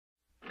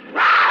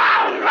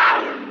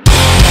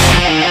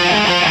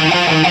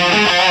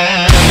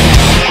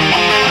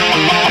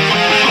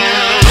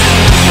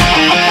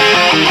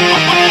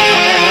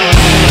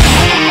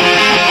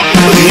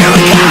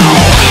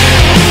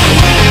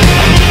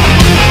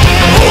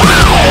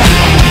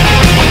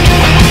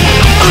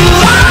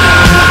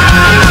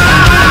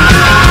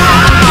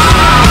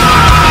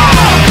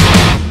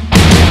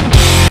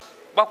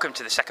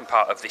second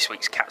part of this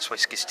week's Cats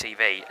Whiskers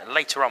TV.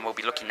 Later on, we'll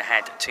be looking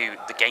ahead to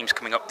the games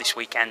coming up this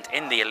weekend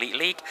in the Elite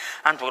League,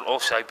 and we'll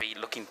also be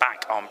looking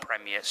back on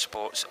Premier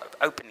Sports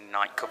opening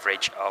night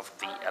coverage of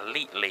the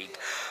Elite League.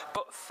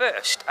 But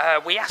first,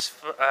 we asked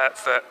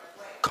for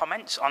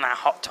comments on our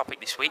hot topic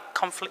this week,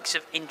 conflicts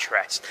of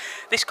interest.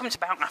 This comes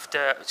about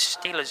after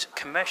Steelers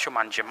commercial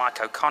manager Mike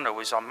O'Connor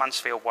was on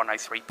Mansfield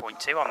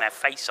 103.2 on their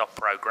face-off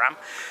programme,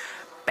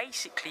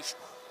 basically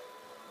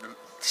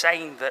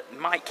saying that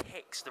Mike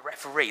Hicks, the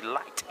referee,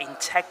 lacked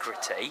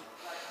integrity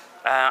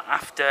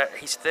after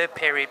his third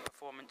period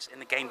performance in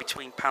the game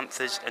between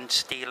Panthers and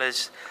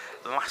Steelers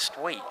last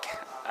week.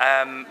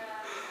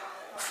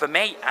 For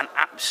me, an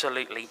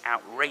absolutely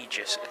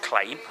outrageous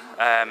claim,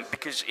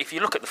 because if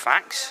you look at the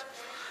facts,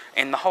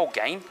 in the whole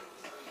game,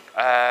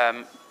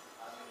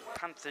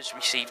 Panthers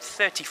received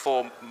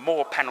 34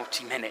 more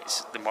penalty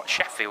minutes than what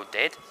Sheffield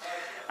did,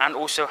 and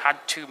also had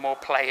 2 more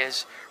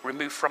players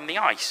removed from the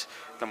ice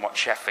than what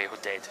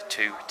Sheffield did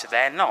to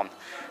their none.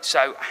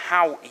 So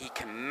how he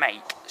can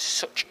make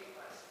such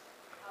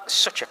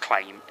a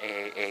claim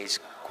is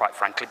quite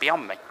frankly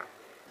beyond me.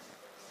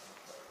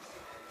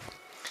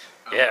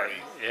 Yeah,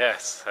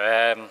 yes.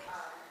 I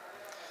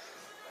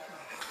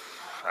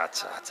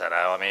don't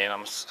know. I mean,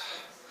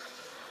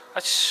 I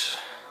just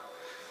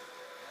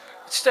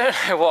don't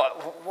know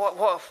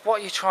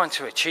what you're trying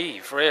to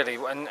achieve, really,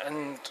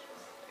 and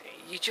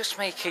you're just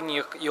making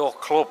your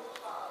club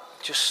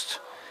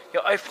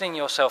you're opening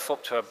yourself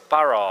up to a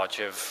barrage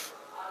of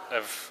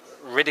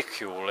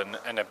ridicule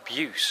and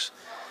abuse.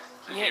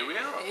 Here we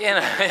are. You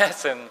know,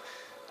 yes, and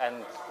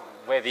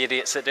we're the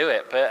idiots that do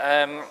it. But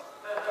I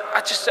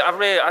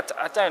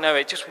don't know.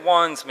 It just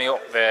winds me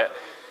up that,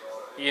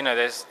 you know,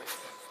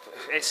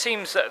 it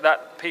seems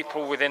that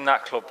people within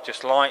that club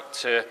just like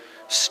to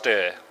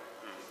stir,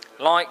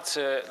 like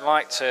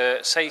to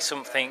say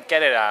something,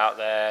 get it out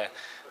there,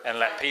 and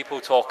let people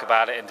talk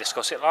about it and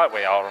discuss it, like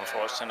we are,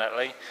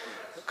 unfortunately,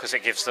 because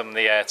it gives them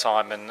the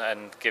airtime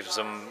and gives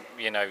them,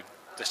 you know,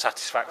 the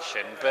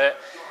satisfaction. But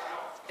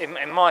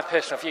in my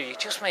personal view, you're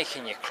just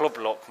making your club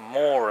look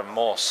more and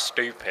more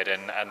stupid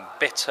and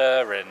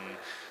bitter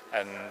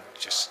and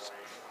just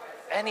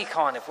any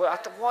kind of...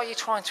 What are you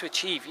trying to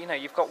achieve? You know,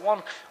 you've got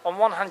on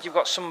one hand, you've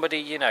got somebody,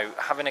 you know,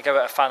 having a go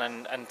at a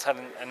fan and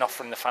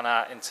offering the fan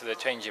out into the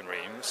changing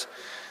rooms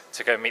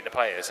to go meet the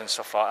players and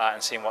stuff like that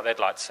and seeing what they'd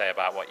like to say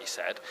about what you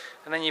said.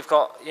 And then you've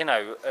got, you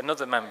know,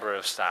 another member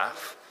of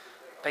staff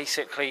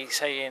basically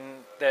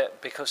saying that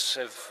because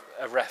of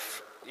a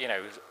ref, you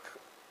know,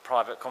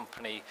 private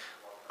company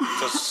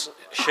does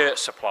shirt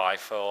supply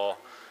for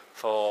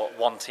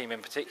one team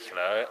in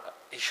particular,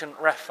 he shouldn't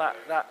ref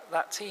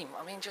that team.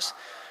 I mean, just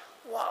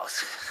what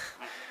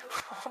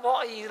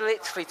are you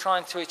literally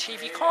trying to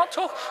achieve? You can't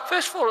talk.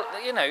 First of all,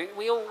 you know,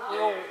 we all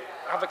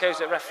have a go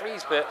at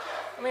referees, but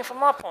I mean, from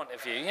my point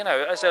of view, you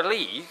know, as a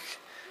league,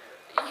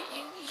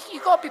 you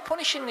got to be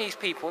punishing these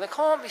people. They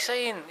can't be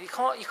saying you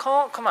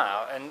can't come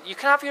out and you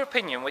can have your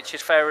opinion, which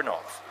is fair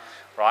enough,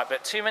 right?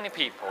 But too many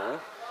people,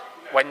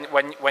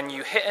 when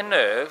you hit a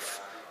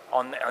nerve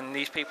on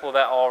these people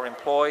that are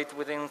employed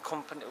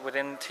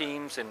within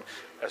teams and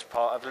as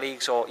part of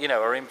leagues, or, you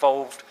know, are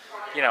involved,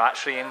 you know,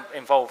 actually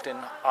involved in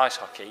ice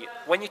hockey,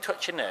 when you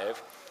touch a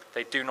nerve,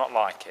 they do not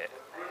like it.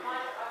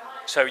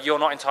 So you're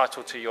not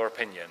entitled to your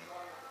opinion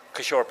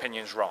because your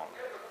opinion's wrong.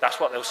 That's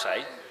what they'll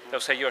say. They'll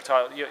say you're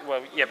entitled.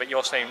 Well, yeah, but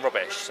you're saying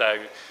rubbish.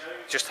 So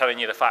just telling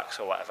you the facts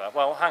or whatever.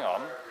 Well, hang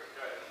on.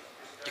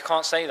 You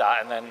can't say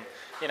that and then,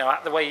 you know,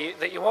 act the way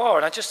that you are.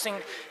 And I just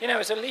think, you know,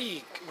 as a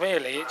league,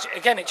 really,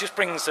 it just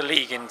brings the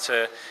league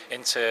into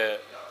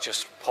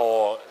just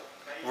poor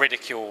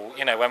ridicule.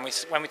 You know, when we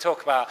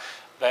talk about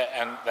that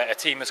a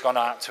team has gone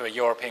out to a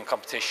European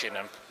competition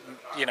and,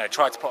 you know,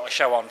 tried to put a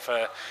show on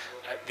for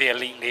the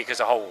Elite League as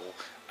a whole,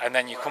 and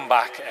then you come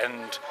back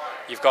and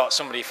you've got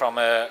somebody from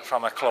a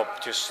club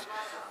just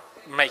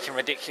making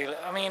ridiculous.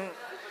 I mean,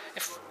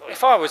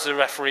 if I was the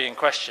referee in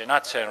question,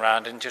 I'd turn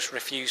around and just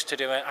refuse to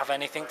have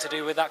anything to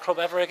do with that club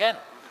ever again.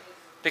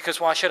 Because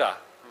why should I?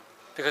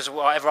 Because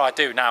whatever I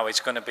do now is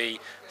going to be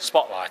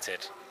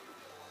spotlighted.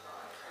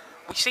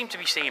 We seem to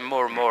be seeing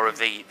more and more of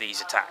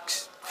these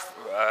attacks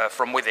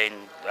from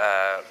within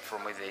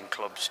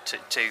clubs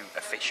to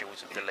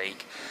officials of the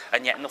league,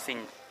 and yet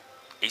nothing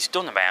is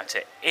done about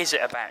it. Is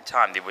it about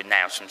time there were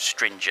now some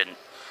stringent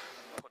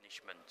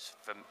punishments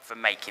for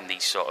making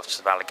these sorts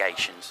of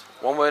allegations?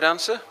 One word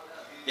answer?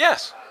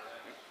 Yes.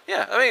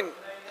 Yeah, I mean,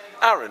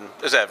 Aaron,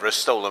 as ever, has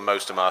stolen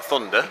most of my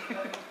thunder.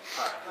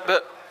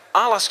 But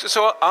I'll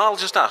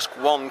just ask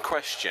one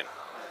question.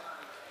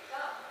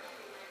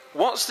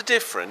 What's the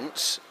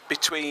difference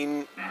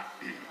between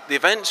the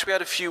events we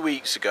had a few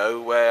weeks ago,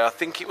 where I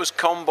think it was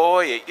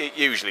Conboy, it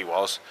usually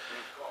was,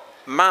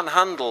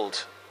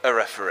 manhandled a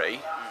referee?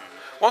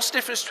 What's the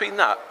difference between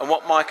that and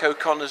what Mike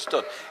O'Connor's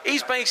done?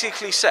 He's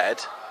basically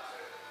said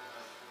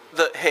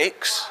that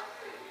Hicks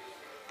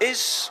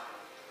is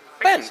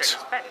bent.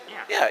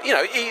 Yeah, you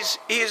know, he's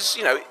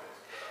you know, I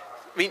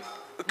mean,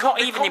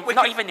 not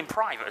even in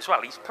private as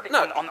well. He's put it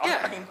on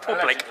in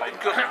public.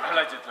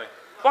 Allegedly.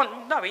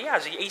 Well, no, he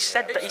has. He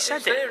said that. He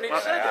said it.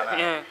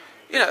 Yeah.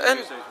 You know, and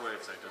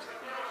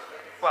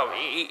Well,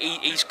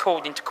 he's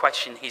called into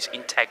question his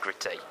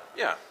integrity.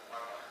 yeah,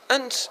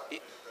 and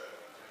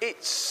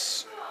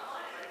it's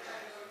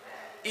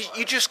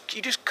you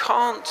just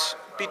can't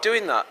be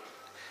doing that.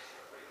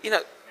 You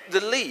know,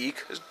 the league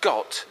has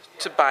got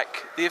to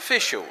back the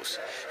officials.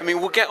 I mean,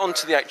 we'll get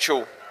onto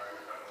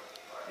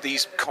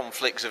these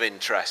conflicts of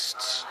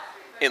interests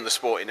in the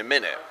sport in a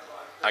minute,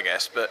 I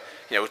guess. But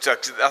you know,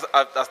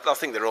 I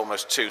think they're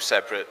almost two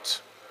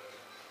separate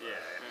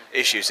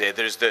issues here.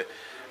 There's the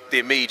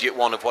immediate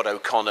one of what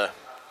O'Connor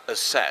has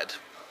said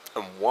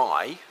and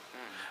why,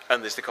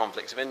 and there's the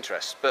conflicts of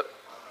interest. But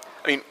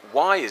I mean,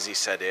 why has he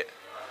said it?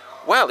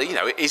 Well, you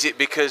know, is it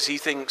because he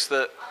thinks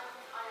that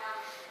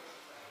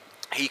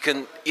he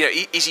can? You know,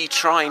 is he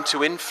trying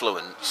to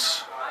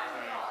influence?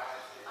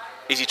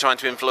 Is he trying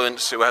to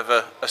influence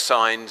whoever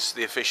assigns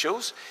the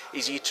officials?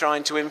 Is he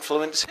trying to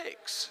influence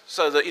Hicks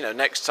so that, you know,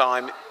 next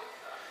time,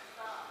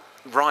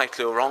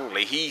 rightly or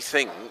wrongly, he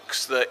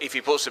thinks that if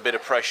he puts a bit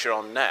of pressure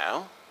on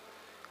now,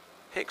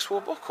 Hicks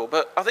will buckle?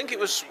 But I think it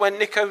was when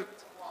Nico...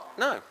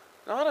 No,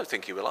 I don't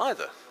think he will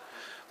either.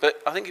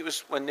 But I think it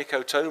was when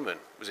Nico Toman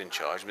was in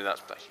charge. I mean,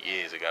 that's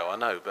years ago, I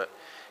know. But,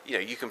 you know,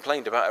 you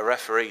complained about a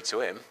referee to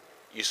him,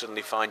 you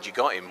suddenly find you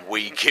got him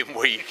week in,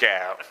 week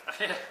out.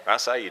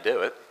 That's how you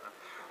do it.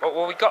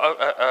 Well, we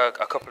got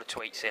a couple of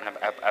tweets in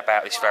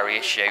about this very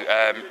issue.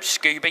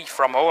 Scooby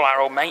from All,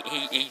 our old mate,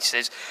 he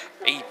says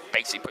he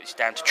basically puts it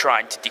down to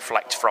trying to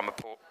deflect from a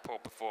poor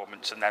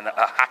performance, and then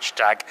a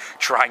hashtag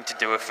trying to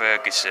do a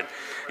Ferguson.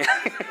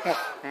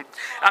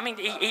 I mean,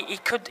 he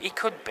could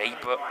be,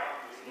 but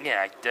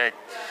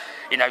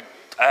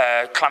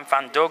Clam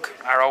Fan Doug,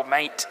 our old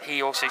mate,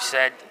 he also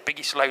said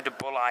biggest load of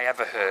bull I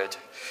ever heard,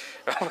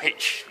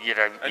 which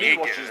and he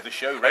watches the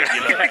show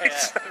regularly.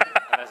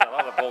 There's a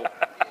lot of bull.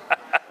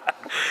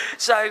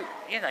 So,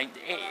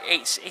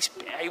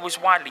 it was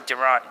widely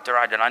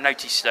derided, and I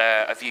noticed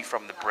a view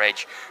from the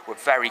bridge were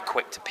very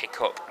quick to pick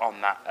up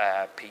on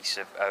that piece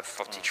of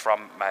footage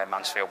from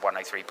Mansfield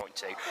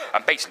 103.2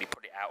 and basically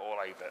put it out all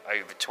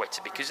over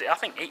Twitter, because I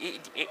think it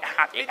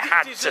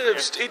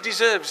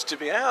deserves to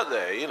be out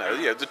there.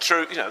 The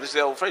truth. This is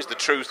the old phrase: the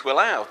truth will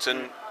out,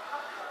 and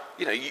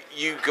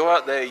you go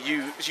out there,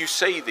 you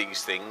say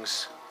these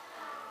things.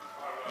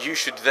 You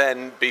should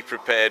then be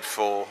prepared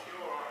for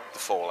the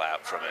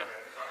fallout from it.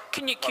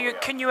 Can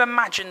you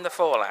imagine the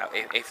fallout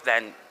if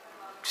then,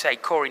 say,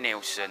 Corey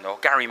Nielsen or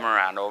Gary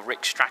Moran or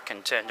Rick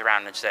Strachan turned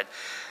around and said,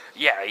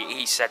 yeah,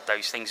 he said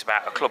those things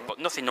about a club, but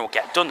nothing will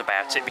get done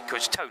about it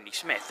because Tony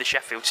Smith, the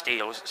Sheffield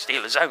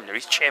Steelers owner,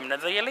 is chairman of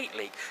the Elite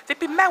League. There'd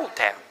be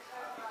meltdown.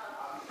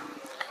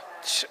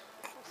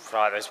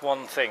 Right, there's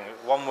one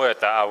word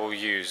that I will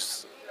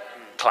use: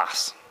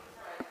 class.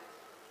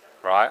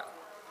 Right?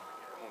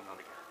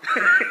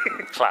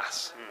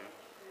 Class.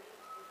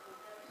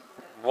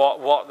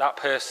 What that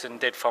person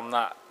did from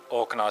that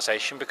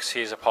organisation, because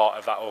he is a part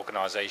of that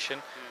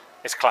organisation,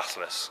 is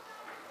classless.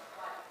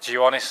 Do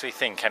you honestly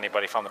think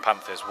anybody from the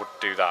Panthers would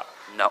do that?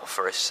 Not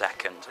for a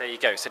second. There you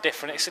go. It's a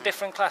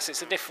different class.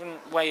 It's a different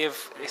way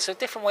of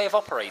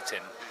operating.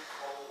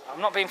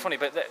 I'm not being funny,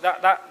 but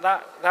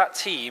that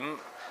team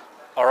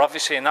are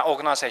obviously, in that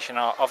organisation,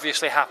 are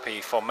obviously happy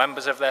for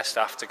members of their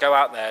staff to go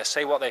out there,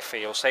 say what they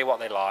feel, say what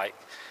they like,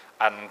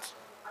 and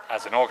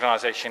as an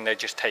organisation they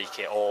just take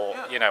it, or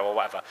or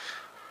whatever.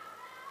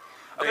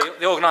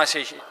 The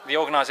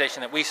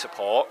organisation that we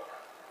support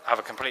have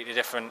a completely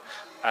different,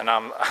 and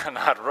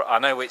I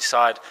know which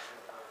side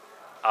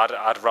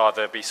I'd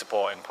rather be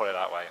supporting. Put it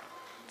that way.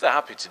 They're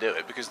happy to do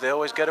it because they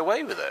always get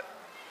away with it,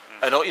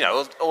 and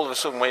all of a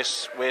sudden we're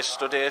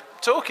stood here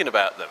talking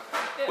about them.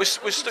 Yeah.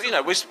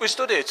 We're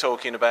stood here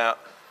talking about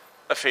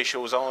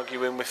officials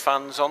arguing with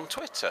fans on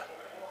Twitter.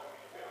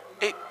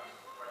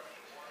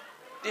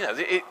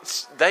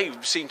 They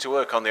seem to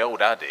work on the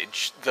old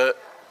adage that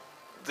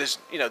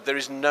there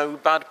is no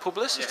bad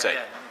publicity.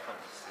 Yeah.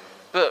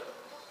 But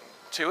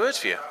 2 words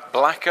for you: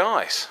 black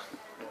eyes.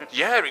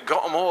 Yeah, it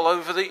got them all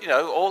over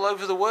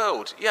the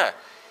world. Yeah,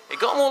 it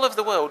got them all over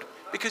the world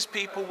because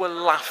people were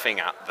laughing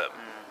at them.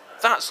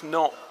 That's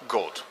not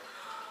good.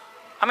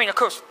 I mean, of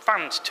course,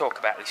 fans talk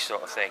about this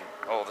sort of thing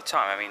all the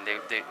time. I mean,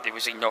 there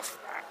was enough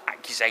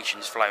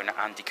accusations flown at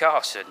Andy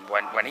Carson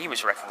when he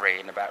was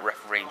refereeing about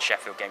refereeing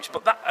Sheffield games,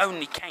 but that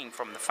only came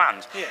from the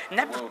fans. Yeah,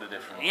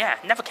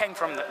 never came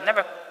from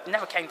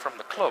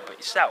the club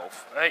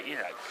itself.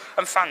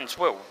 And fans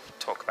will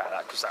talk about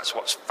that because that's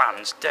what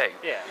fans do.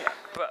 Yeah.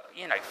 But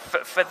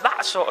for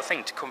that sort of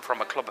thing to come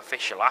from a club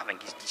official, I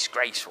think is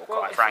disgraceful.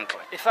 Quite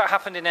frankly, if that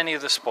happened in any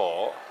other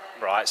sport,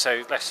 right?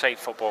 So let's say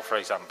football, for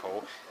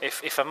example.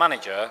 If a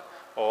manager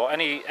or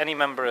any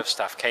member of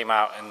staff came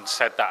out and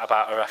said that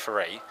about a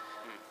referee.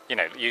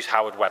 Use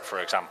Howard Webb,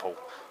 for example.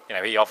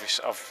 He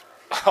obviously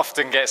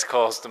often gets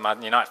called the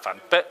Man United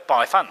fan, but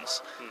by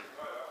fans.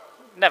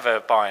 Never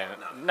by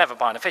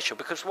an official,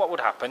 because what would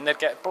happen? They'd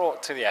get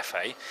brought to the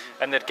FA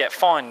and they'd get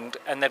fined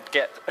and they'd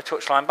get a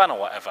touchline ban or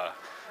whatever.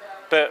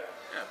 But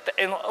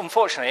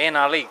unfortunately, in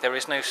our league, there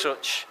is no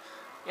such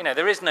You know,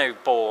 there is no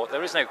board.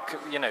 There is no,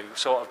 you know,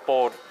 sort of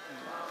board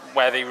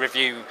where they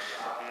review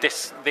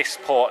this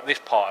part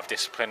of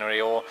disciplinary,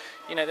 or,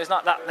 you know, there's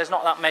not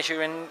that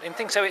measure in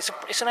things. So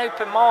it's an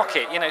open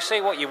market. You know,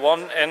 say what you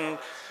want, and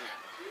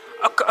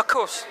of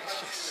course,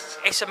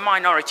 it's a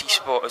minority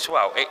sport as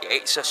well.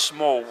 It's a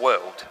small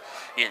world.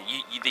 You know,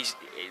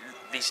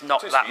 there's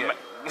not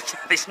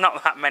there's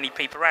not that many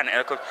people around it. And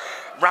of course,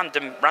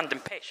 random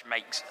pish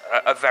makes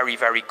a very,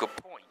 very good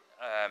point.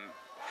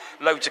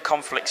 Loads of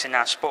conflicts in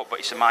our sport, but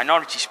it's a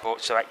minority sport,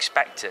 so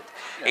expected.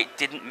 Yeah. It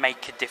didn't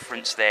make a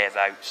difference there,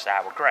 though,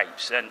 sour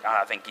grapes, and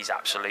I think he's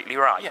absolutely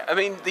right. Yeah, I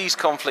mean, these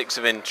conflicts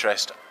of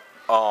interest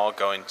are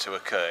going to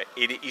occur.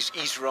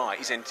 He's right.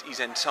 He's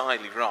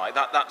entirely right.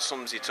 That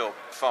sums it up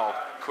far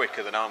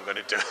quicker than I'm going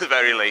to do, at the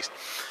very least.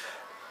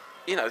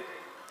 You know,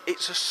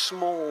 it's a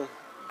small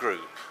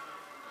group.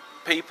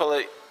 People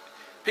are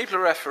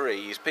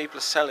referees, people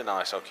are selling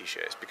ice hockey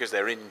shirts because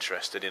they're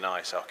interested in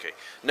ice hockey.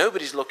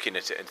 Nobody's looking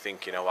at it and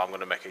thinking, oh, I'm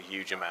going to make a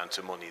huge amount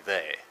of money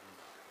there.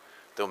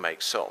 They'll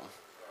make some.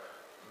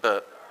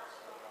 But,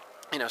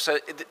 you know, so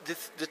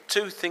the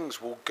two things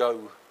will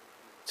go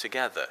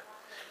together.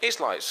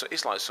 It's like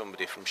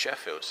somebody from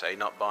Sheffield, say,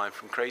 not buying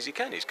from Crazy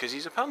Kenny's because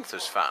he's a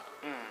Panthers fan.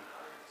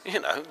 Mm. You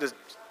know,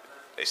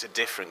 it's a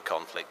different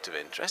conflict of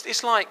interest.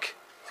 It's like...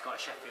 It's got a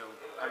Sheffield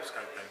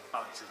postcode thing,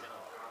 balances it up.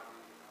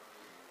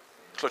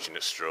 Clutching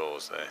at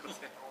straws there.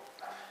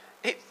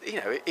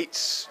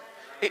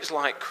 It's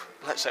like,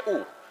 let's say,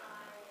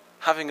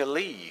 having a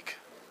league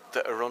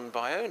that are run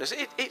by owners.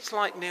 It's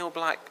like Neil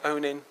Black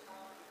owning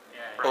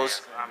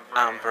us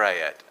and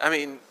Brayhead. I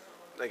mean,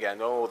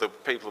 again, all the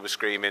people were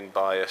screaming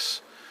by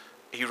us.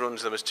 He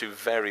runs them as two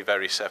very,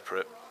 very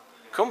separate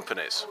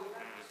companies.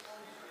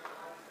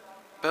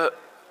 But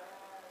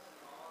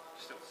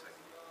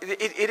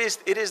it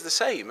is the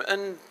same.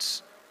 And,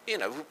 you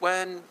know,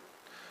 when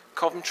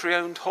Coventry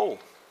owned Hull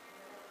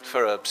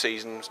for a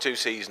season, 2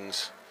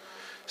 seasons,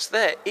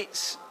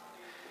 it's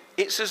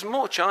as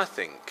much, I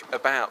think,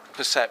 about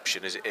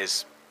perception as it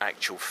is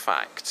actual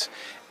fact.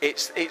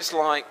 It's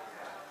like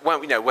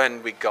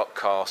when we got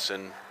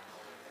Carson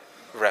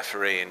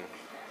refereeing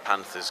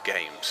Panthers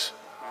games.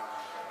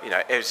 You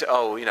know, it's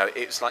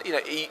like, you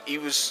know, he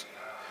was,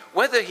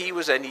 whether he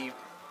was any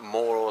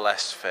more or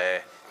less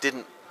fair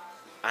didn't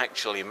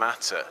actually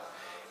matter.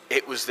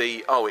 It was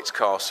it's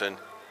Carson,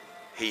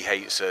 he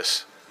hates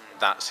us,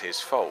 that's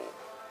his fault.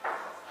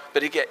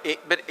 But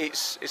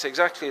it's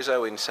exactly as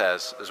Owen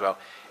says as well.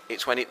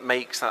 It's when it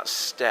makes that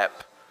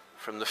step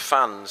from the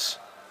fans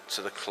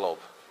to the club.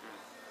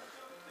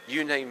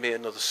 You name me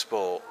another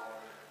sport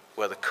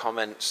where the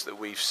comments that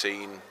we've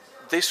seen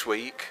this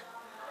week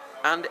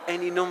and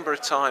any number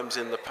of times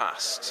in the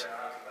past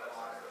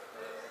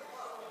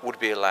would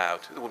be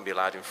allowed. They wouldn't be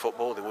allowed in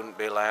football. They wouldn't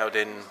be allowed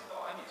in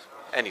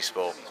any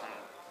sport.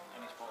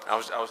 I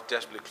was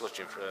desperately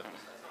clutching for a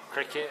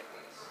cricket.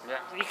 Yeah.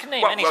 You can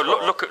name any sport.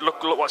 Well,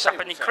 look what's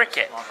happened in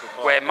cricket,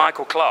 where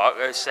Michael Clark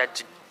has said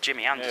to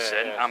Jimmy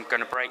Anderson, I'm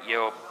going to break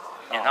your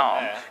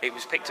arm. Yeah. It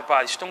was picked up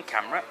by the stunt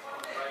camera,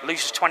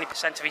 loses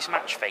 20% of his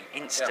match fee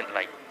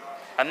instantly. Yeah.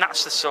 And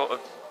that's the sort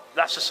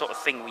of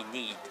thing we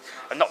need.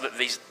 And not that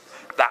there's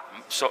that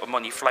sort of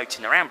money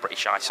floating around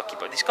British ice hockey,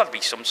 but there's got to be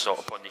some sort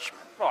of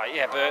punishment. Right,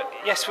 yeah, but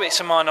yes, it's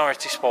a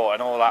minority sport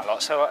and all that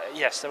lot, so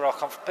yes, there are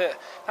but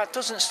that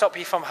doesn't stop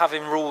you from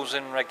having rules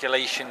and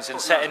regulations and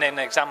setting an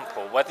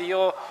example. Whether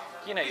you're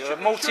a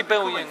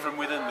multi-billion... from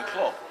within the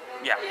club.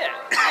 Yeah.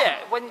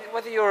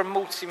 Whether you're a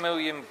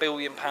multi-billion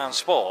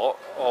sport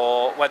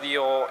or whether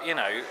you're,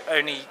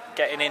 only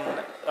getting in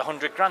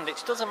 100 grand,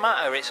 it doesn't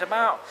matter. It's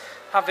about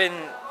having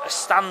a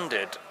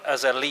standard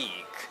as a league.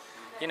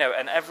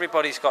 And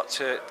everybody's got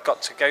to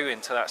go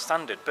into that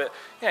standard. But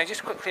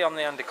just quickly on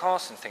the Andy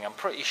Carson thing, I'm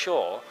pretty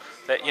sure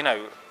that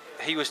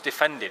he was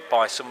defended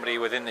by somebody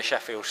within the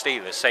Sheffield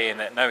Steelers saying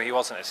that no, he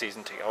wasn't a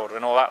season ticket holder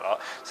and all that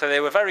lot. So they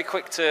were very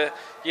quick to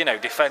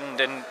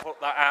defend and put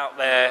that out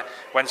there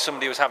when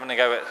somebody was having a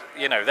go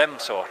at them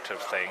sort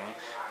of thing.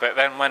 But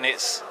then when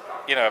it's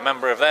a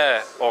member of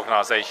their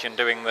organisation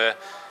doing the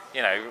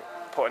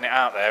putting it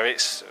out there,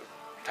 it's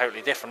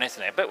totally different,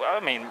 isn't it? But I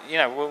mean,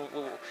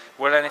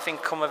 will anything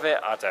come of it?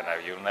 I don't know.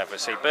 You'll never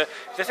see. But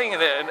the thing is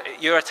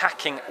that you're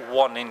attacking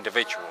one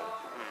individual.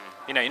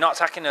 You're not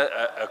attacking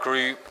a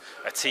group,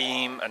 a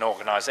team, an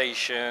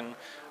organisation,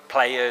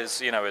 players.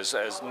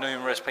 As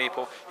numerous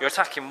people. You're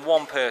attacking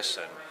one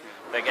person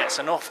that gets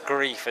enough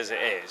grief as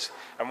it is,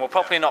 and will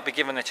probably not be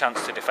given the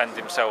chance to defend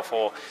himself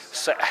or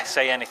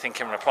say anything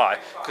in reply.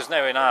 Because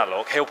knowing our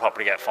luck, he'll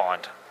probably get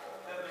fined.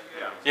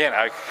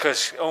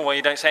 Because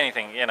you don't say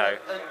anything.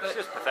 It's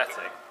just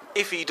pathetic.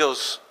 If he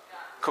does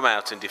come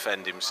out and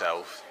defend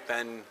himself,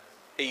 then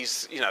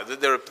he's,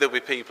 there'll be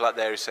people out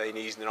there who are saying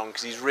he's in the wrong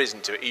because he's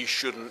risen to it. He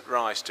shouldn't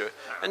rise to it,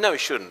 and no, he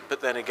shouldn't.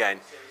 But then again,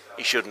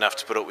 he shouldn't have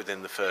to put up with it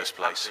in the first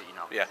place.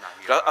 Not. Yeah,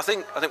 No, I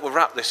think we'll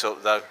wrap this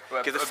up though.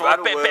 Give the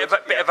final word.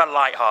 Bit of a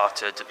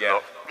light-hearted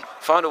look.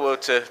 Final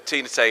word to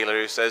Tina Taylor,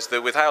 who says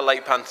that with how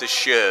late Panthers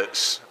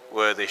shirts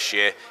were this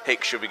year,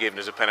 Hicks should be given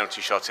as a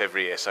penalty shot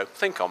every year. So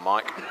think on,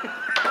 Mike.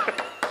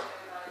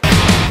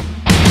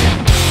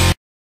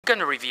 going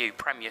to review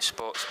Premier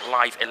Sports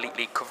live Elite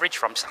League coverage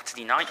from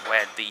Saturday night,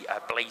 where the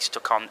Blaze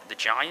took on the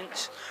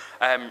Giants.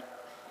 I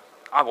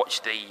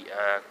watched the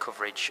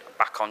coverage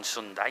back on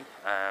Sunday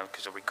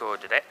because I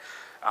recorded it.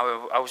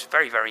 I was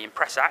very, very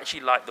impressed. I actually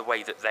liked the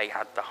way that they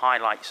had the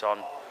highlights on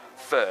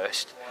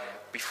first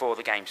before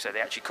the game. So they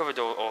actually covered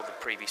all the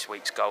previous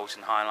week's goals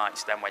and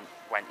highlights, then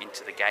went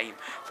into the game.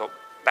 Thought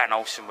Ben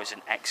Olsen was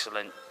an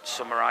excellent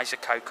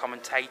summariser,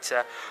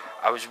 co-commentator.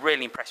 I was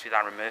really impressed with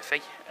Aaron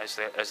Murphy as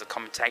the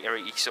commentator.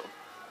 He sort of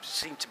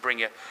seemed to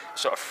bring a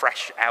sort of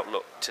fresh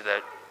outlook to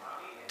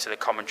the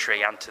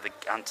commentary and to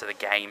the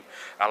game.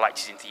 I liked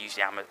his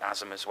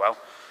enthusiasm as well.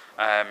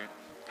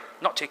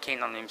 Not too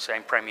keen on him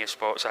saying Premier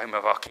Sports home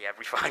of hockey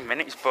every 5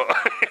 minutes, but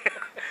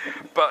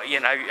but you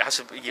know,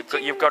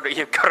 you've got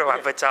to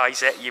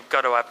advertise it. You've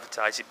got to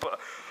advertise it. But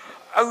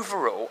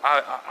overall,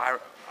 I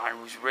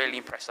was really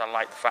impressed. I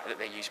liked the fact that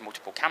they used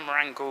multiple camera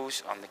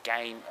angles on the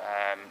game.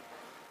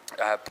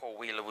 Paul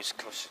Wheeler was, of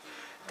course,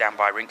 down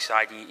by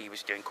ringside. He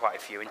was doing quite a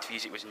few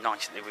interviews. It was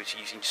nice that they was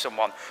using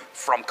someone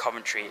from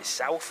Coventry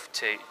itself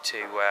to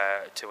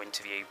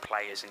interview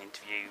players and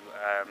interview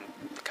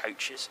the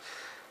coaches.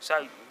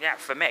 So yeah,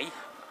 for me,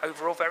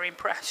 overall very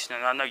impressed.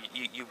 And I know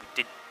you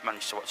did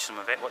manage to watch some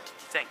of it. What did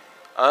you think?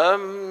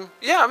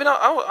 Yeah, I mean,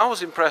 I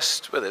was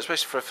impressed with it,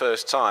 especially for a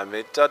first time.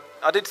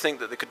 I did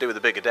think that they could do with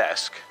a bigger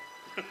desk,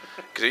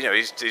 because you know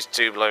these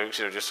two blokes,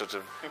 you know, just sort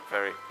of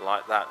very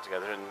like that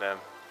together. And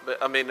but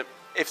I mean,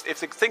 if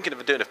they're thinking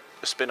of doing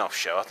a spin-off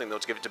show, I think they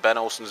ought to give it to Ben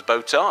Olsen's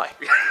bow tie.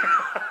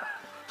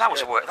 That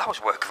was work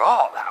of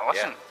art, that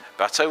wasn't. Yeah.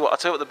 But I tell you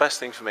what the best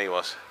thing for me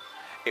was.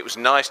 It was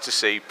nice to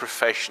see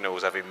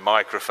professionals having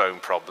microphone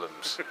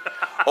problems.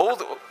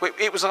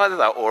 It was either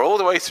that or all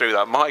the way through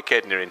that Mike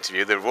Edner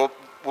interview, the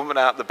woman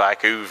out the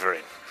back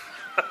hoovering.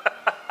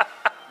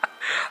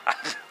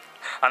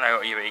 I know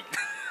what you mean.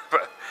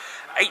 But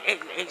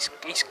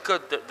it's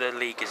good that the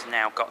league has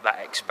now got that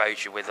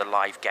exposure with a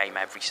live game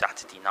every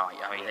Saturday night.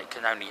 I mean, it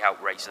can only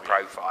help raise the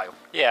profile.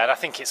 Yeah, and I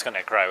think it's going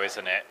to grow,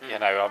 isn't it? You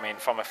know, I mean,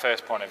 from a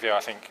first point of view, I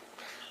think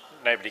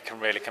nobody can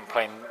really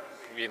complain,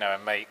 you know,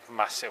 and make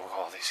massive,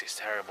 oh, this is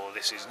terrible,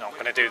 this is not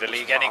going to do the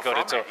league any good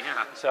at all.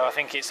 Yeah. So I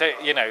think it's,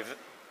 you know,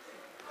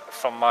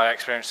 from my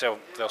experience,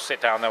 they'll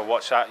sit down, they'll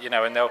watch that, you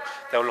know, and they'll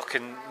look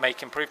and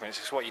make improvements.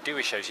 It's what you do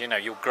with shows, you know,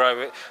 you'll grow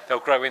it, they'll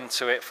grow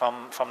into it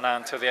from now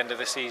until the end of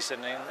the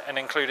season and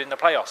including the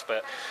playoffs.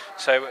 But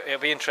so it'll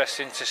be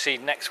interesting to see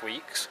next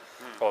week's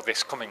or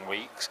this coming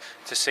weeks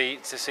to see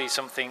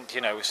something,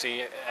 you know,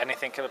 see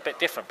anything a bit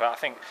different. But I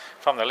think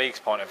from the league's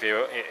point of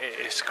view,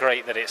 it's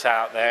great that it's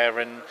out there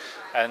and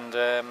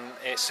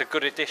it's a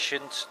good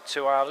addition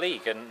to our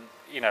league. And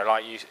you know,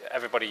 like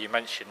everybody you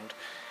mentioned,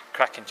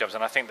 cracking jobs,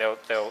 and I think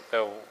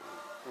they'll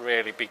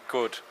really be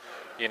good,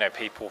 you know,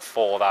 people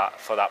for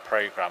that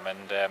programme.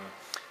 And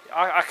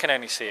I can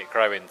only see it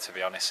growing, to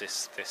be honest,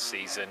 this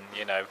season.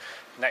 You know,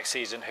 next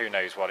season, who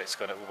knows whether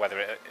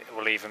it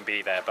will even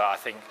be there. But I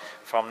think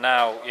from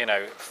now, you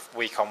know,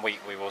 week on week,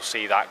 we will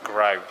see that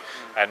grow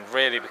and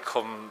really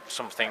become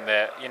something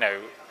that, you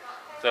know,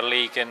 the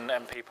league and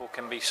people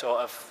can be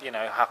sort of, you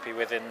know, happy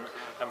with and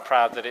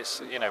proud that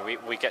it's, you know,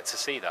 we get to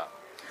see that.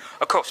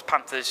 Of course,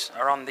 Panthers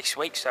are on this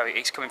week, so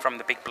it's coming from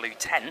the Big Blue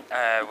tent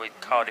with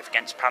Cardiff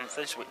against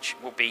Panthers, which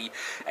will be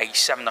a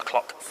 7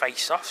 o'clock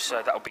face-off,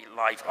 so that'll be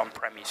live on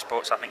Premier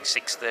Sports. I think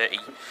 6:30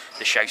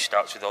 the show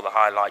starts with all the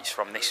highlights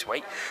from this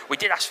week. We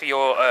did ask for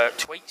your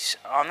tweets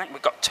on it.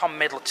 We've got Tom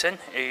Middleton,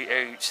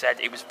 who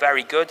said it was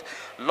very good,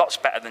 lots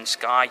better than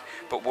Sky,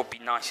 but would be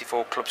nice if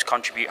all clubs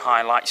contribute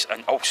highlights,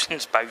 and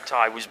Olsen's bow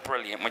tie was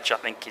brilliant, which I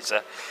think is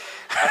a...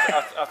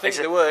 I think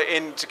there were,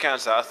 to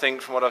counter that, I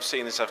think from what I've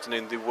seen this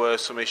afternoon, there were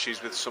some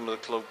issues with some of the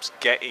clubs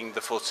getting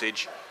the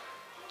footage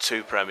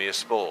to Premier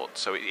Sport.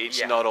 So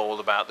it's not all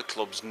about the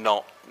clubs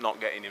not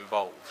getting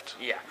involved.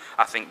 Yeah,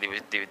 I think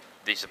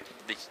there's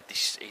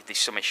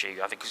some issue.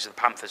 I think because the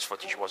Panthers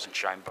footage wasn't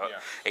shown, but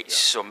it's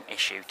some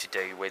issue to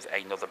do with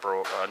another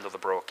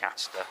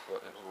broadcaster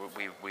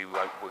we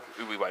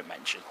won't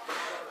mention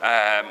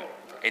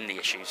in the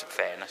issues of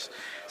fairness.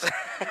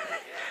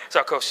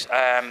 So of course.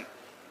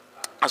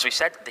 As we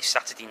said, this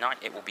Saturday night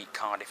it will be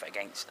Cardiff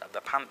against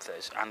the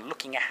Panthers. And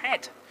looking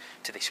ahead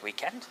to this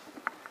weekend,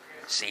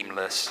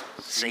 seamless.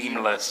 We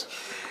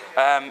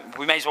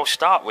may as well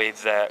start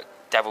with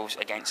Devils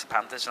against the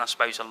Panthers, and I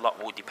suppose a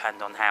lot will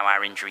depend on how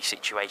our injury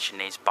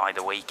situation is by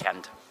the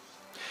weekend.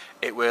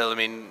 It will. I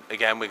mean,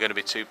 again, we're going to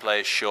be 2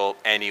 players short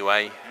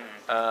anyway.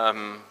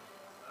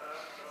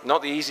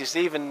 Not the easiest,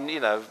 even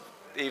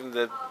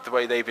the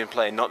way they've been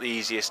playing, not the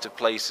easiest of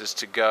places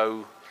to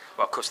go.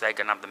 Well, of course, they're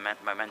going to have the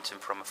momentum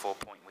from a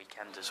 4-point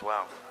weekend as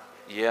well.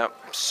 Yeah,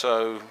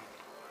 so,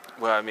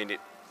 well, I mean, it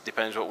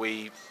depends what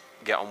we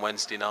get on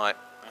Wednesday night,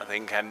 I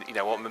think, and, you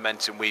know, what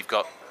momentum we've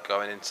got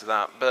going into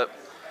that. But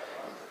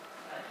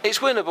it's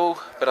winnable,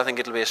 but I think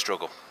it'll be a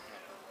struggle.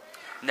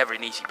 Never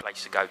an easy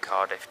place to go,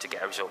 Cardiff, to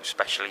get a result,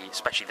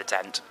 especially the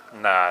tent.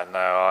 No,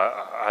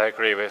 I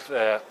agree with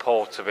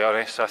Paul, to be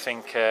honest. I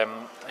think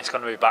it's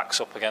going to be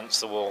backs up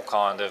against the wall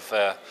kind of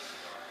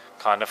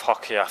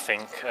hockey, I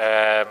think.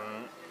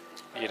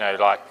 you know,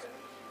 like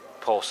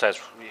Paul says,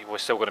 we're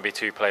still going to be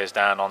 2 players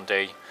down on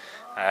D.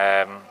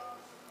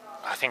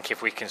 I think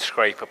if we can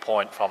scrape a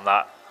point from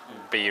that,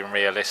 being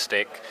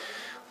realistic,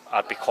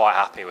 I'd be quite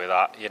happy with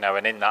that, you know.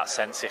 And in that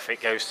sense, if it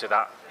goes to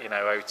that, you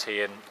know,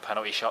 OT and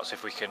penalty shots,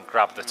 if we can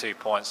grab the 2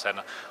 points, then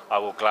I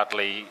will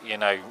gladly, you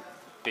know,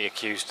 be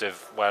accused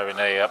of wearing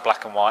a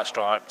black and white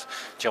striped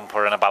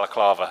jumper and a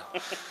balaclava.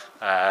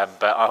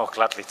 But I will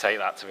gladly take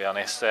that, to be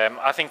honest.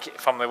 I think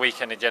from the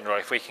weekend in general,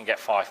 if we can get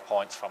 5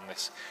 points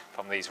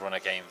from these runner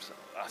games,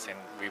 I think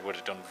we would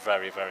have done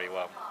very, very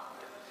well.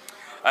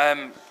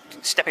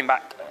 Stepping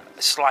back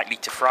slightly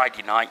to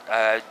Friday night,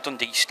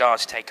 Dundee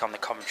Stars take on the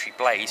Coventry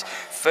Blaze.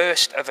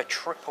 First of a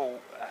triple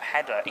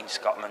header in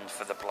Scotland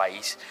for the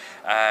Blaze,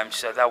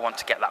 so they'll want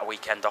to get that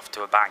weekend off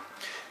to a bang.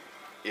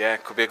 Yeah,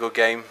 could be a good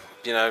game.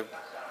 You know,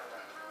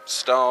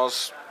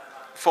 Stars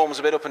form's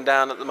a bit up and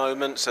down at the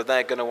moment, so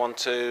they're going to want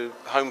to,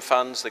 home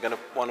fans, they're going to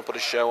want to put a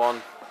show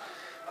on,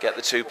 get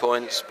the 2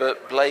 points.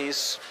 But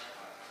Blaze,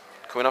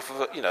 coming off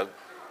of, you know,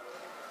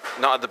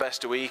 not at the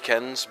best of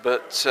weekends,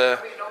 but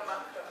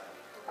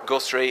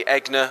Guthrie,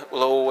 Egner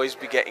will always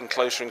be getting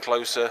closer and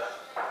closer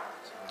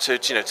to,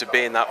 you know, to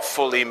being that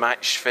fully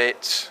match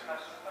fit.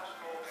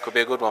 Could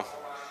be a good one.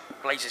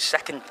 Blaze's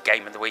second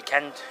game of the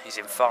weekend is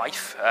in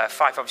Fife.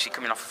 Fife obviously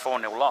coming off a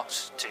 4-0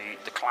 loss to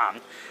the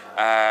Clan.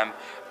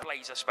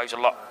 Blaze, I suppose, a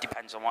lot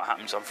depends on what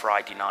happens on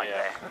Friday night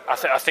there.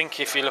 I think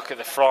if you look at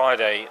the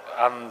Friday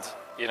and,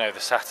 you know, the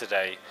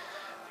Saturday,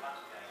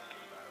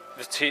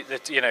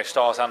 you know,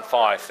 Stars and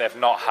Fife, they've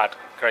not had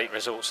great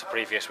results the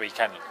previous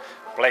weekend.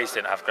 Blaze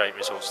didn't have great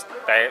results.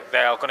 They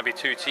are going to be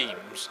 2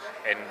 teams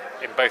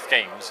in both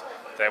games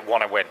that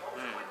want to win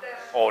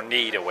or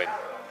need a win.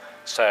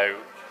 So,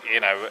 you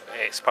know,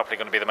 it's probably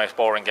going to be the most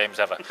boring games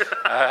ever.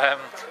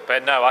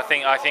 But no, I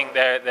think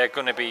they're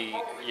going to be,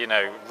 you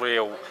know,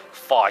 real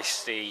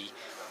feisty.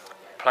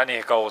 Plenty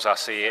of goals I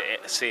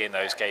see in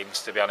those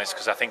games, to be honest,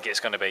 because I think it's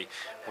going to be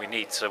we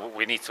need to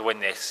win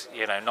this.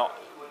 You know, not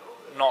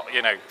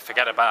you know,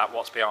 forget about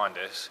what's behind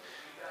us.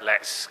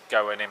 Let's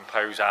go and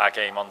impose our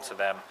game onto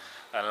them,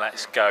 and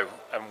let's go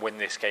and win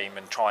this game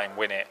and try and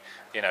win it,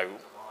 you know,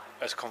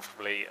 as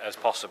comfortably as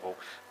possible.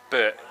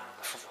 But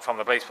from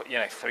the base, you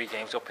know, 3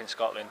 games up in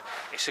Scotland,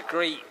 it's a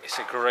great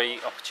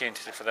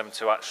opportunity for them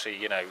to actually,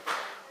 you know,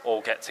 all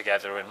get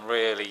together and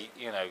really,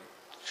 you know,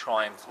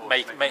 try and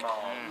make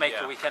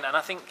a weekend. And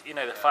I think, you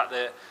know, the fact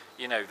that,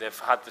 you know, they've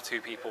had the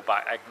 2 people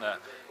back, Egner,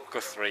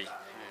 Guthrie,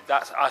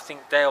 I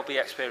think they'll be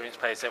experienced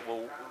players that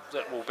will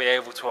be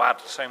able to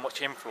add so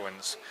much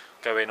influence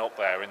going up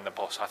there in the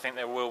bus. I think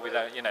there will be,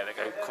 you know, they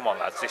go, come on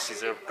lads, this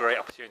is a great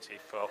opportunity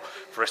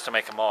for us to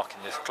make a mark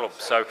in this club.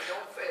 So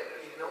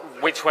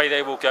which way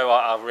they will go,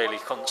 I really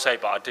couldn't say,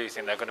 but I do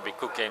think they're going to be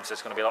good games.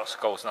 There's going to be lots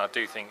of goals, and I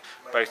do think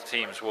both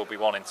teams will be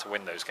wanting to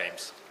win those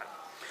games.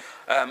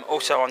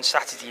 Also on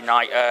Saturday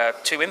night,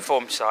 2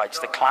 informed sides,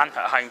 the Clan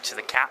at home to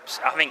the Caps.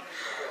 I think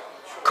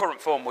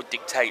current form would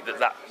dictate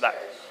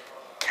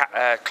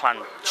that Clan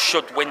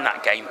should win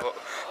that game,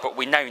 but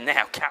we know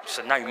now Caps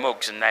are no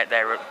mugs, and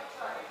they're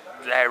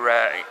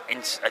in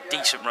a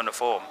decent run of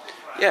form.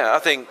 Yeah, I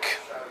think,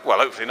 well,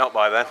 hopefully not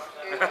by then.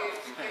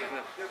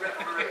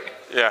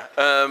 Yeah,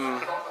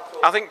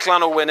 I think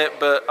Clan will win it,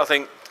 but I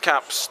think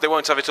Caps, they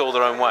won't have it all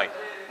their own way.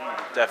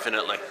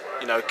 Definitely.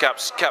 You know,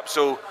 Caps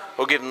will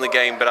give them the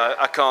game, but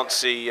I can't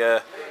see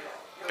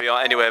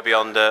anywhere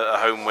beyond a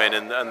home win,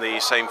 and the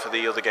same for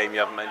the other game you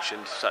haven't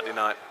mentioned, Saturday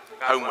night.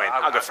 Home win.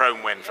 I'll go for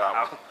home win for that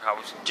one. I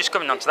was just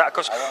coming on to that,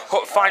 because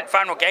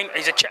final game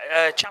is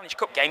a Challenge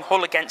Cup game,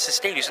 Hull against the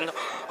Steelers. And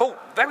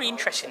very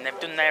interesting, they've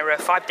done their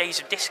 5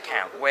 days of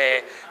discount,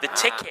 where the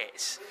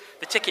tickets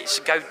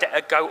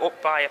go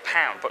up by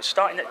 £1, but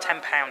starting at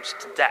 £10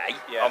 today,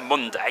 on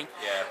Monday,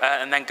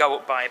 and then go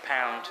up by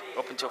 £1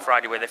 up until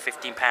Friday, where they're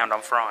 £15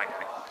 on Friday.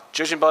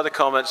 Judging by the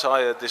comments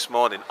I heard this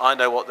morning, I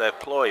know what their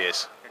ploy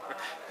is.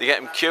 They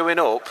get them queuing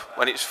up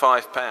when it's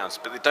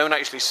 £5, but they don't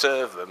actually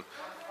serve them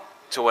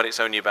to when it's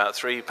only about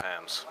 £3.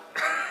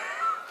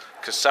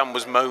 Because Sam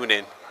was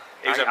moaning.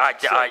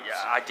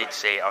 I did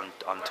see it on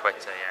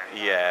Twitter,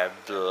 yeah. Yeah,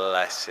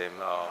 bless him.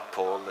 Oh,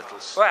 poor little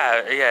student.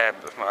 Well, yeah,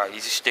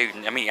 he's a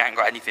student. I mean, he ain't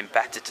got anything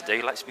better to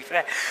do, let's be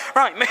fair.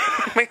 Right,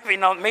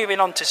 moving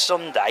on to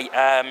Sunday.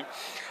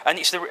 And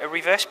it's the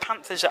reverse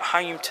Panthers at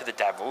home to the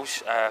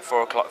Devils,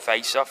 4 o'clock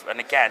face-off.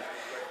 And again,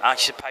 I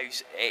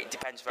suppose it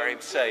depends very...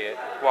 Don't say it.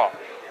 What?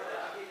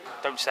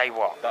 Don't say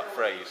what? That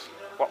phrase.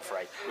 What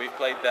phrase? We've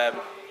played them,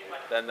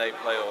 then they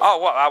play us. Oh,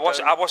 well, I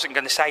wasn't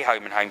going to say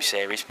home and home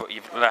series, but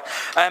you've... No,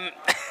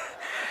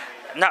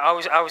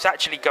 I was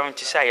actually going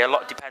to say a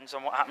lot depends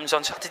on what happens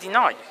on Saturday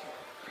night.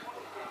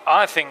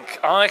 I think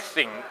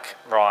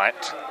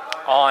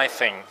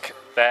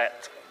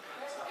that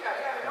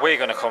we're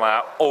going to come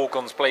out all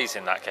guns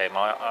blazing that game.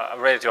 I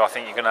really do. I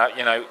think you're going to,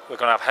 you know, we're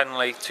going to have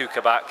Henley,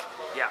 Tuka back.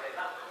 Yeah.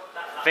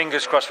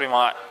 Fingers crossed we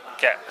might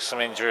get some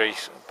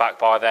injuries back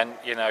by then,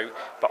 you know.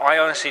 But I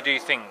honestly do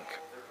think,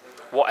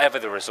 whatever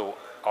the result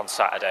on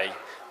Saturday,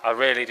 I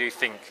really do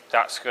think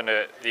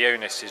the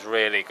onus is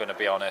really going to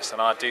be on us,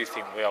 and I do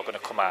think we are going to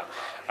come out,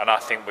 and I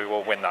think we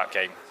will win that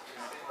game.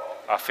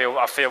 I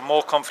feel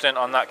more confident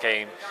on that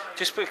game,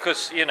 just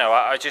because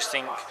I just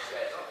think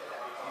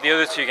the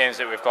other two games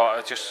that we've got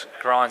are just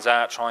grinds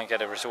out, try and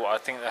get a result. I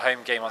think the home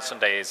game on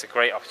Sunday is a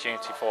great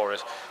opportunity for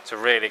us to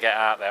really get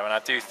out there, and I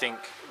do think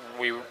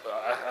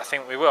I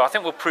think we will. I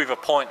think we'll prove a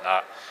point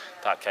that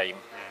game.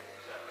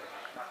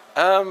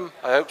 I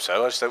hope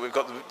so. I just think we've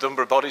got the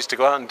number of bodies to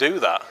go out and do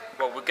that.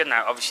 Well, we're going to,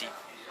 obviously,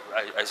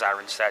 as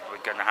Aaron said,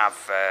 we're going to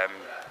have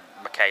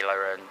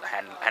Michaela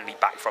and Henley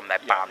back from their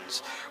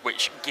bans,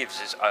 which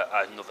gives us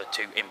another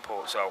 2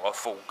 imports, or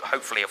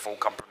hopefully a full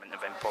complement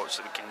of imports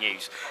that we can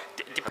use.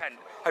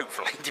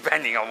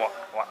 Depending on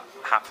what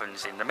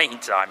happens in the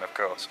meantime, of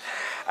course.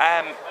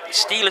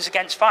 Steelers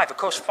against Fife. Of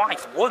course,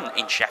 Fife won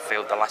in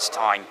Sheffield the last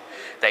time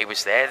they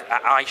was there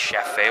at EIHL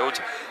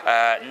Sheffield.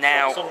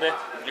 Now, Sunday.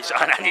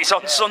 It's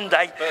on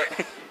Sunday.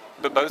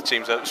 But both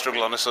teams don't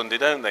struggle on a Sunday,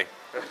 don't they?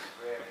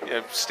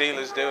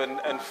 Steelers do,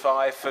 and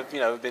Fife have,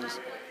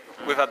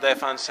 we've had their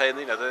fans saying,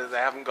 they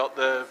haven't got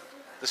the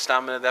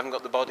stamina, they haven't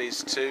got the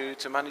bodies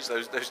to manage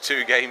those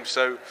 2 games.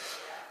 So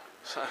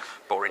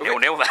boring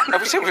 0-0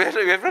 then.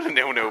 We've run a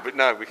 0-0, but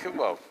no, we can.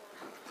 Well,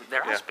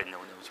 there has been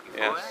 0-0s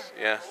before.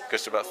 Yeah,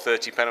 goes to about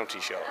 30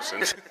 penalty shots.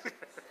 And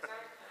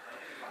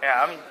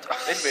yeah, I mean,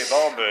 it'd be a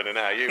barn burner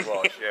now. You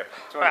watch, yeah.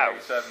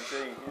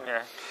 2017.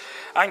 Yeah.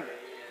 I'm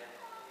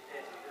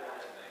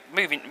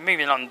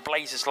moving on.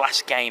 Blazers'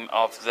 last game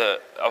of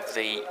the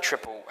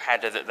triple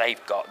header that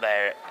they've got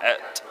there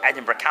at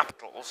Edinburgh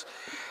Capitals.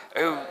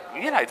 Who,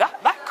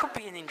 that could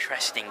be an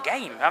interesting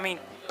game. I mean,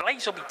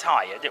 Blaze will be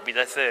tired. It'll be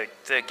their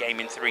third game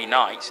in 3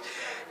 nights.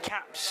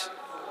 Caps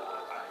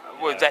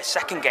were their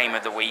second game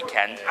of the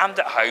weekend, and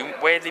at home,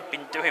 where they've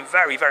been doing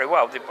very, very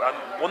well. They've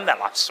won their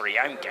last 3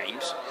 home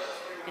games.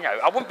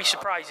 I wouldn't be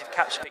surprised if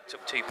Caps picked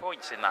up 2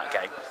 points in that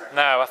game.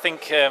 No, I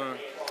think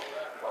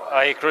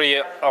I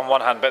agree on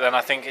one hand, but then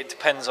I think it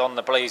depends on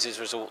the Blazers'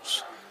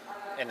 results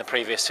in the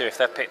previous 2. If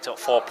they've picked up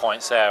 4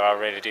 points there, I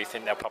really do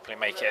think they'll probably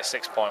make it a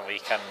 6-point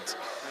weekend.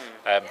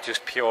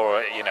 Just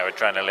pure,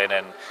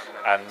 adrenaline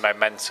and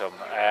momentum.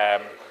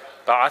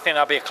 But I think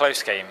that'll be a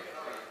close game.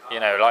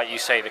 Like you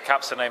say, the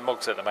Caps are no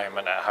mugs at the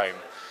moment at home,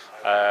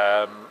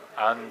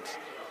 and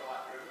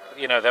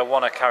they'll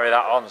want to carry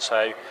that on.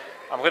 So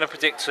I'm going to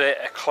predict a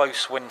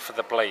close win for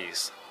the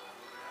Blaze.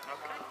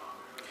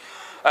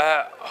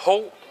 Okay.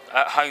 Hull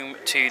at home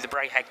to the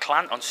Braehead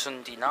Clan on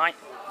Sunday night.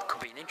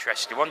 Could be an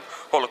interesting one.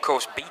 Hull, of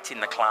course, beating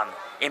the Clan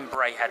in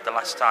Braehead the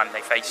last time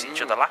they faced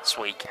each other last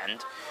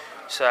weekend.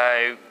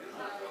 So,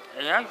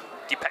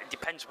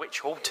 depends which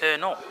Hull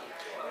turn up.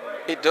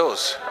 It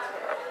does,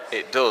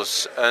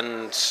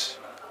 and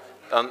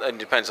it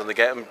depends on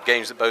the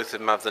games that both of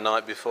them have the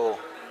night before.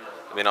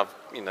 I mean,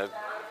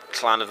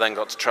 Clan have then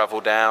got to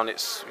travel down.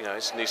 It's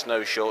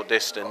no short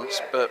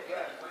distance, but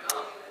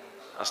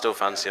I still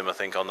fancy them, I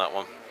think, on that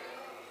one.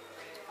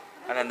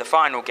 And then the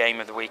final game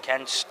of the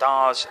weekend,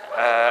 Stars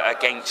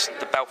against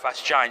the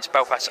Belfast Giants.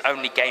 Belfast's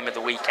only game of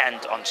the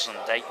weekend on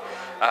Sunday,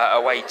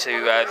 away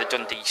to the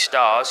Dundee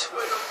Stars.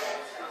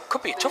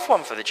 Could be a tough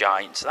one for the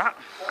Giants, that.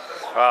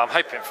 Well, I'm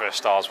hoping for a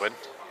Stars win.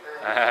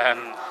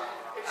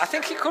 I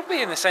think it could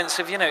be in the sense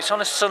of, it's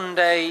on a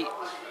Sunday,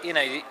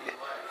 you've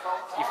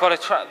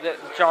got to the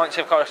Giants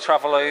have got to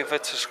travel over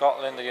to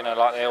Scotland,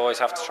 like they always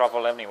have to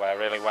travel anywhere,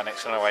 really, when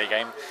it's an away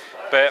game.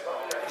 But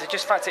the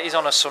fact it is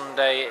on a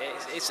Sunday,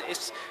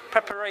 it's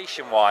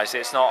preparation-wise,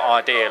 it's not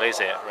ideal, is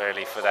it,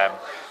 really, for them?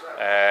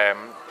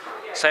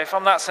 So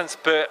from that sense,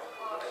 but,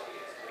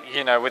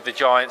 with the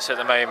Giants at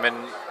the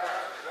moment,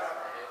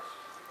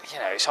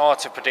 it's hard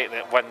to predict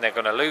that when they're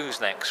going to lose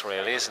next,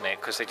 really, isn't it?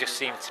 Because they just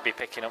seem to be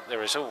picking up the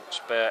results.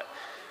 But,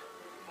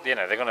 they're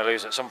going to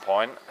lose at some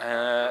point.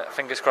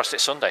 Fingers crossed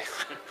it's Sunday.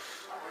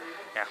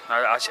 Yeah,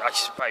 I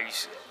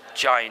suppose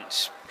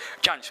Giants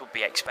would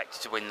be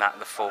expected to win that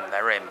the form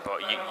they're in,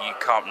 but you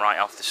can't write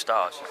off the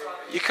Stars.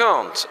 You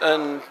can't.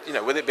 And,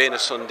 with it being a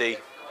Sunday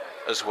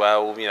as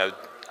well,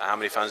 how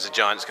many fans the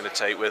Giants going to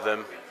take with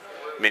them?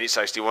 I mean, it's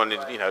actually one,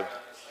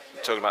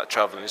 talking about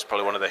travelling, it's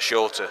probably one of their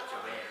shorter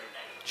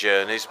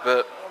journeys,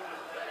 but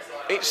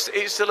it's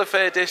still a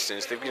fair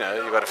distance. You've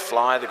got to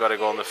fly, they've got to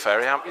go on the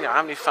ferry.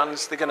 How many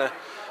fans they're going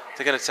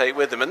to take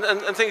with them,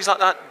 and things like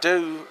that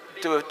do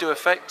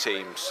affect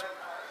teams.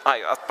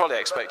 I probably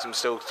expect them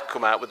still to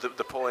come out with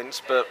the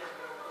points, but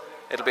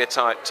it'll be a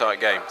tight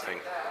game, I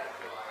think.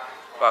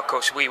 Well, of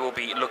course, we will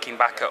be looking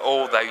back at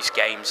all those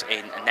games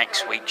in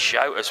next week's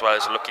show, as well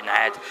as looking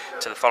ahead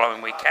to the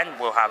following weekend.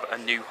 We'll have a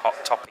new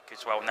hot topic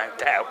as well, no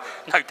doubt.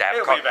 It'll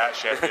be about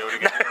Sheffield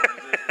again.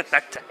 No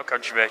doubt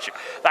controversial.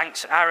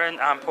 Thanks, Aaron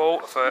and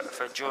Paul, for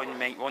joining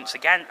me once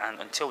again, and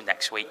until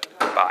next week,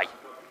 bye.